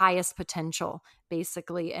your highest potential,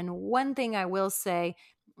 basically. And one thing I will say,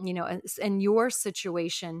 in your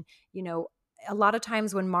situation, a lot of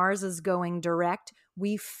times when Mars is going direct,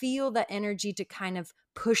 we feel the energy to kind of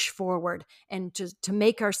push forward and to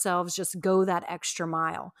make ourselves just go that extra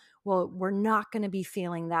mile. Well, we're not going to be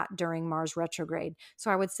feeling that during Mars retrograde. So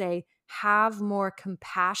I would say have more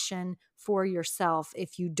compassion for yourself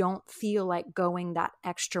if you don't feel like going that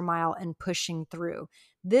extra mile and pushing through.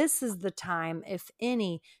 This is the time, if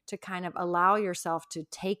any, to kind of allow yourself to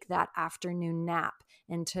take that afternoon nap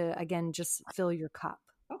and to, again, just fill your cup.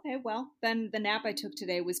 Okay, well, then the nap I took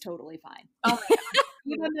today was totally fine. Oh,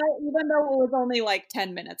 even though it was only like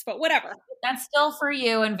 10 minutes, but whatever. that's still for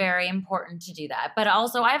you and very important to do that. But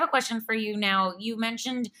also, I have a question for you now. You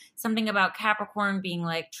mentioned something about Capricorn being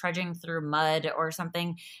like trudging through mud or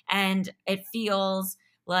something, and it feels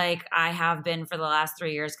like I have been for the last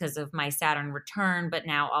 3 years because of my Saturn return, but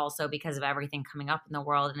now also because of everything coming up in the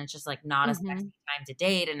world, and it's just like not a sexy time to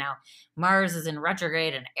date. And now Mars is in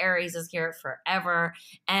retrograde and Aries is here forever.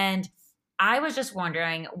 And I was just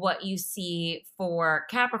wondering what you see for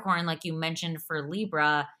Capricorn, like you mentioned for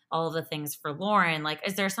Libra, all of the things for Lauren. Like,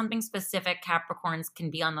 is there something specific Capricorns can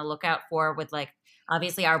be on the lookout for with, like,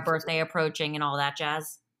 obviously our birthday approaching and all that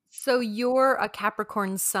jazz? So you're a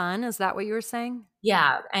Capricorn sun, is that what you were saying?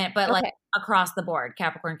 Yeah, but like Okay. across the board,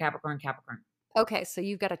 Capricorn, Capricorn, Capricorn. Okay, so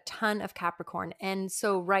you've got a ton of Capricorn. And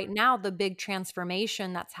so right now, the big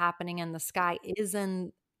transformation that's happening in the sky is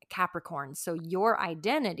in Capricorn. So your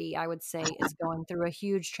identity, I would say, is going through a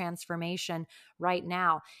huge transformation right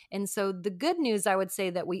now. And so the good news I would say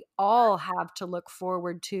that we all have to look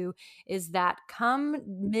forward to is that come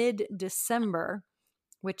mid-December,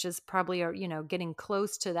 which is probably getting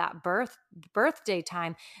close to that birthday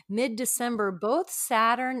time, mid-December, both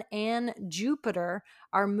Saturn and Jupiter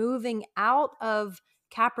are moving out of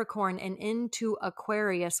Capricorn and into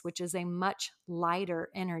Aquarius, which is a much lighter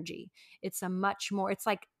energy. It's a much more, it's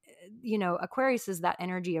like, Aquarius is that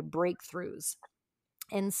energy of breakthroughs.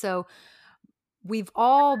 And so we've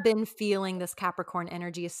all been feeling this Capricorn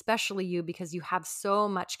energy, especially you, because you have so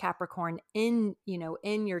much Capricorn in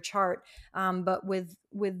your chart. But with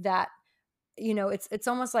that, it's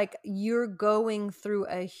almost like you're going through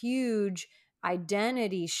a huge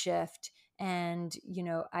identity shift and,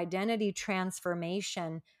 identity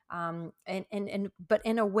transformation. But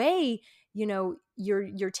in a way,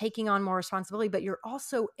 you're taking on more responsibility, but you're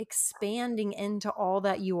also expanding into all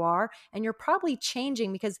that you are. And you're probably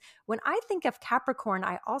changing, because when I think of Capricorn,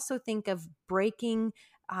 I also think of breaking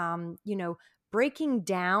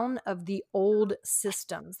down of the old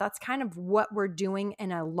systems. That's kind of what we're doing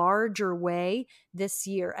in a larger way this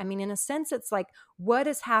year. I mean, in a sense, it's like what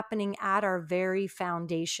is happening at our very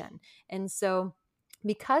foundation. And so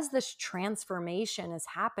because this transformation is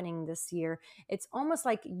happening this year, it's almost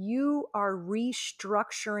like you are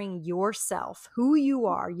restructuring yourself, who you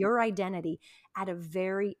are, your identity at a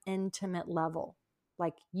very intimate level.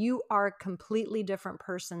 Like you are a completely different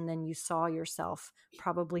person than you saw yourself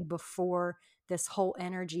probably before this whole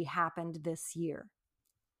energy happened this year.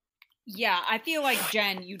 Yeah, I feel like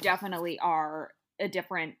Jen, you definitely are a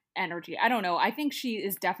different energy. I don't know. I think she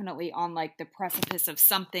is definitely on like the precipice of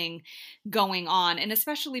something going on. And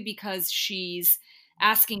especially because she's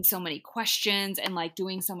asking so many questions and like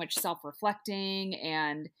doing so much self-reflecting.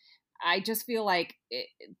 And I just feel like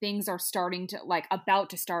things are starting to like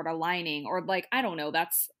about to start aligning, or like, I don't know.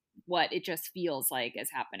 That's what it just feels like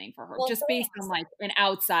is happening for her, Well, just based on like an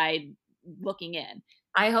outside looking in.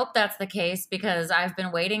 I hope that's the case because I've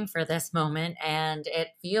been waiting for this moment and it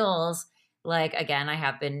feels like, again, I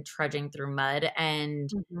have been trudging through mud, and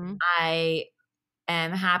I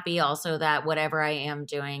am happy also that whatever I am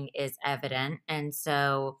doing is evident. And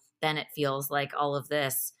so then it feels like all of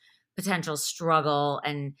this potential struggle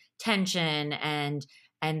and tension and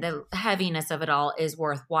the heaviness of it all is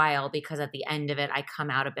worthwhile, because at the end of it, I come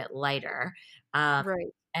out a bit lighter.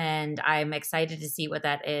 Right. And I'm excited to see what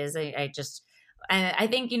that is. I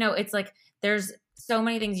think, it's like there's so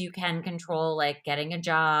many things you can control, like getting a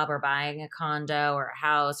job or buying a condo or a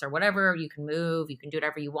house or whatever. You can move, you can do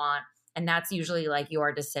whatever you want. And that's usually like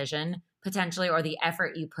your decision potentially, or the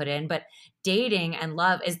effort you put in. But dating and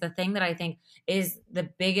love is the thing that I think is the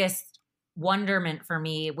biggest wonderment for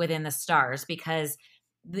me within the stars, because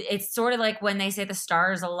it's sort of like when they say the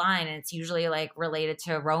stars align, and it's usually like related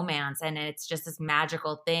to romance, and it's just this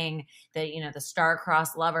magical thing that, you know, the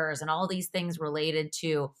star-crossed lovers and all these things related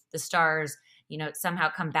to the stars, you know, somehow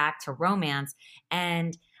come back to romance.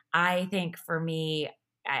 And I think for me,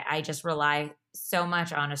 I just rely so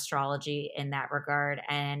much on astrology in that regard,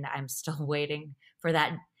 and I'm still waiting for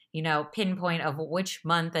that, you know, pinpoint of which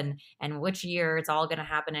month and which year it's all going to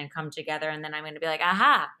happen and come together, and then I'm going to be like,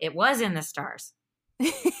 aha, it was in the stars.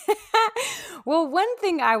 Well, one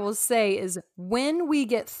thing I will say is when we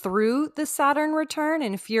get through the Saturn return,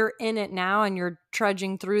 and if you're in it now and you're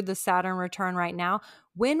trudging through the Saturn return right now,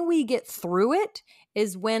 when we get through it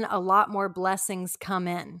is when a lot more blessings come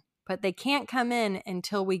in, but they can't come in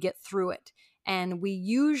until we get through it. And we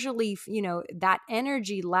usually, you know, that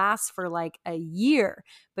energy lasts for like a year,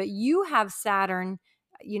 but you have Saturn,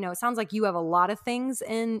 you know, it sounds like you have a lot of things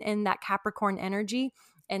in that Capricorn energy.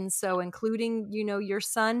 And so including, you know, your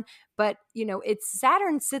sun, but, you know, it's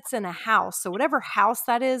Saturn sits in a house. So whatever house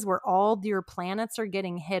that is where all your planets are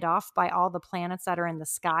getting hit off by all the planets that are in the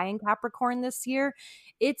sky in Capricorn this year,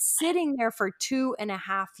 it's sitting there for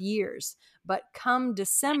 2.5 years. But come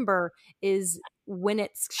December is when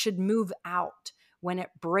it should move out, when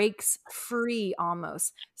it breaks free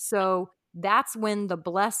almost. So that's when the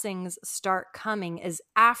blessings start coming, is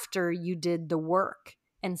after you did the work.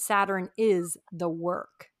 And Saturn is the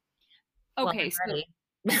work. Well, Okay, I'm so ready.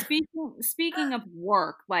 speaking of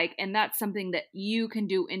work, like, and that's something that you can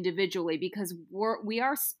do individually, because we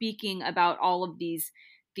are speaking about all of these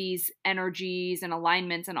energies and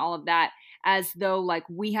alignments and all of that as though like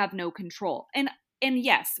we have no control. And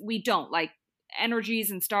yes, we don't. Like, energies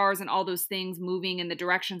and stars and all those things moving in the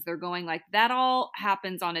directions they're going, like that all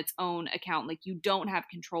happens on its own account. Like, you don't have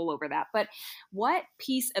control over that. But what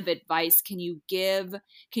piece of advice can you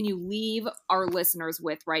leave our listeners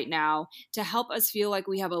with right now to help us feel like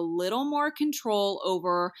we have a little more control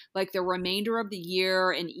over like the remainder of the year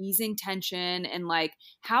and easing tension? And like,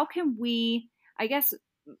 how can we, I guess,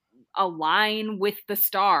 align with the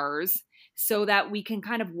stars so that we can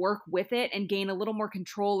kind of work with it and gain a little more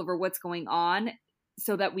control over what's going on,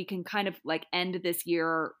 so that we can kind of like end this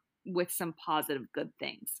year with some positive good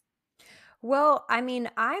things? Well, I mean,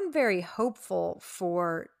 I'm very hopeful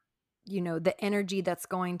for, you know, the energy that's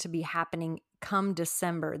going to be happening come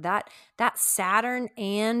December. That Saturn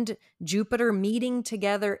and Jupiter meeting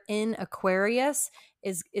together in Aquarius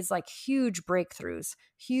is like huge breakthroughs.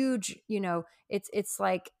 Huge, you know, it's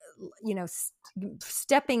like, you know,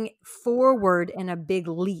 stepping forward in a big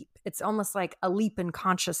leap. It's almost like a leap in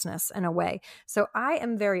consciousness in a way. So I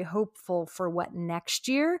am very hopeful for what next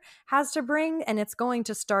year has to bring, and it's going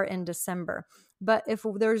to start in December. But if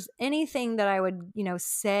there's anything that I would, you know,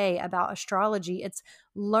 say about astrology, it's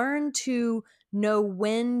learn to know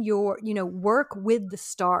when you're, you know, work with the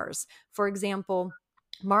stars. For example,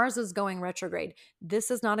 Mars is going retrograde.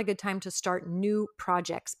 This is not a good time to start new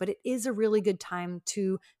projects, but it is a really good time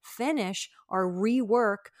to finish or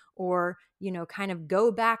rework or, you know, kind of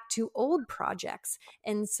go back to old projects.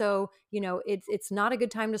 And so, you know, it's not a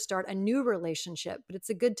good time to start a new relationship, but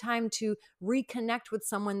it's a good time to reconnect with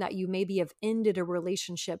someone that you maybe have ended a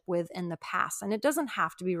relationship with in the past. And it doesn't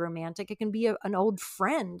have to be romantic. It can be an old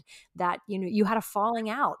friend that, you know, you had a falling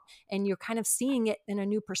out and you're kind of seeing it in a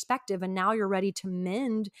new perspective. And now you're ready to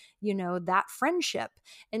mend, you know, that friendship.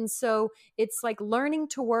 And so it's like learning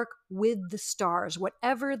to work with the stars,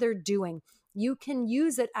 whatever they're doing. You can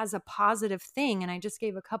use it as a positive thing. And I just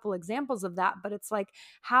gave a couple examples of that, but it's like,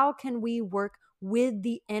 how can we work with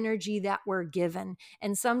the energy that we're given?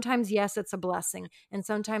 And sometimes, yes, it's a blessing. And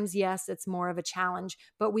sometimes, yes, it's more of a challenge,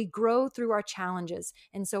 but we grow through our challenges.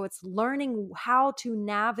 And so it's learning how to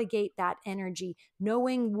navigate that energy,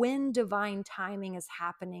 knowing when divine timing is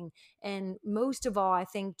happening. And most of all, I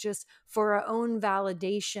think just for our own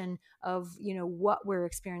validation of, you know, what we're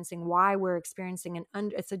experiencing, why we're experiencing,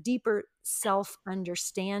 and it's a deeper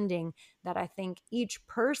self-understanding that I think each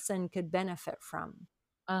person could benefit from.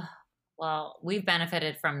 Well, we've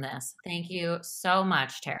benefited from this. Thank you so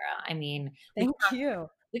much, Tara. I mean, Thank you.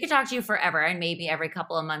 we could talk to you forever, and maybe every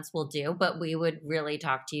couple of months we'll do, but we would really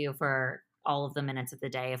talk to you for all of the minutes of the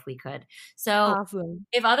day if we could. So Awesome.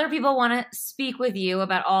 if other people want to speak with you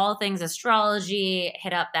about all things astrology,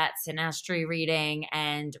 hit up that synastry reading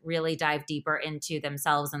and really dive deeper into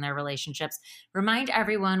themselves and their relationships, remind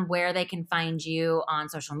everyone where they can find you on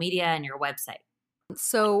social media and your website.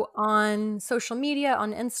 So on social media,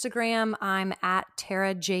 on Instagram, I'm at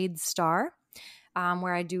Tara Jade Star.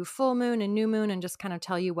 where I do full moon and new moon and just kind of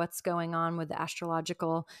tell you what's going on with the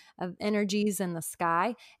astrological energies in the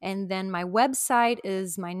sky. And then my website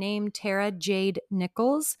is my name,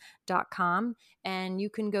 TaraJadeNichols.com. And you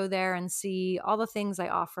can go there and see all the things I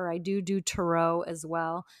offer. I do tarot as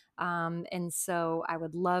well. And so I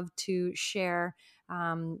would love to share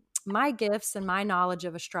my gifts and my knowledge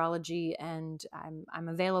of astrology, and I'm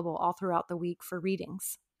available all throughout the week for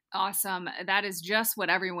readings. Awesome. That is just what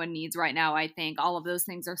everyone needs right now, I think. All of those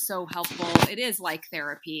things are so helpful. It is like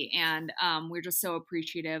therapy, and we're just so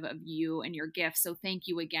appreciative of you and your gifts. So thank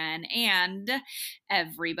you again. And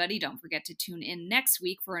everybody, don't forget to tune in next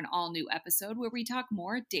week for an all-new episode where we talk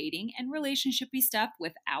more dating and relationshipy stuff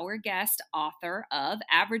with our guest, author of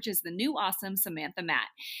Average is the New Awesome, Samantha Matt.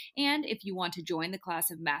 And if you want to join the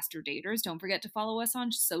class of master daters, don't forget to follow us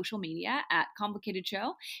on social media at Complicated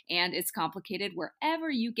Show, and It's Complicated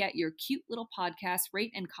wherever you get your cute little podcast.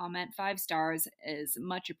 Rate and comment. 5 stars is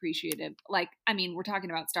much appreciated. We're talking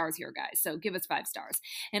about stars here, guys, so give us 5 stars.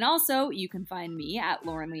 And also, you can find me at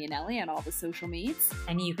Lauren Leonelli on all the social medias.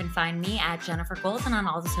 And you can find me at Jennifer Golden on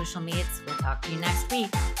all the social medias. We'll talk to you next week.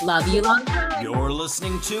 Love you long time. You're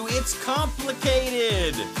listening to It's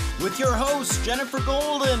Complicated with your hosts, Jennifer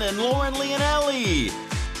Golden and Lauren Leonelli.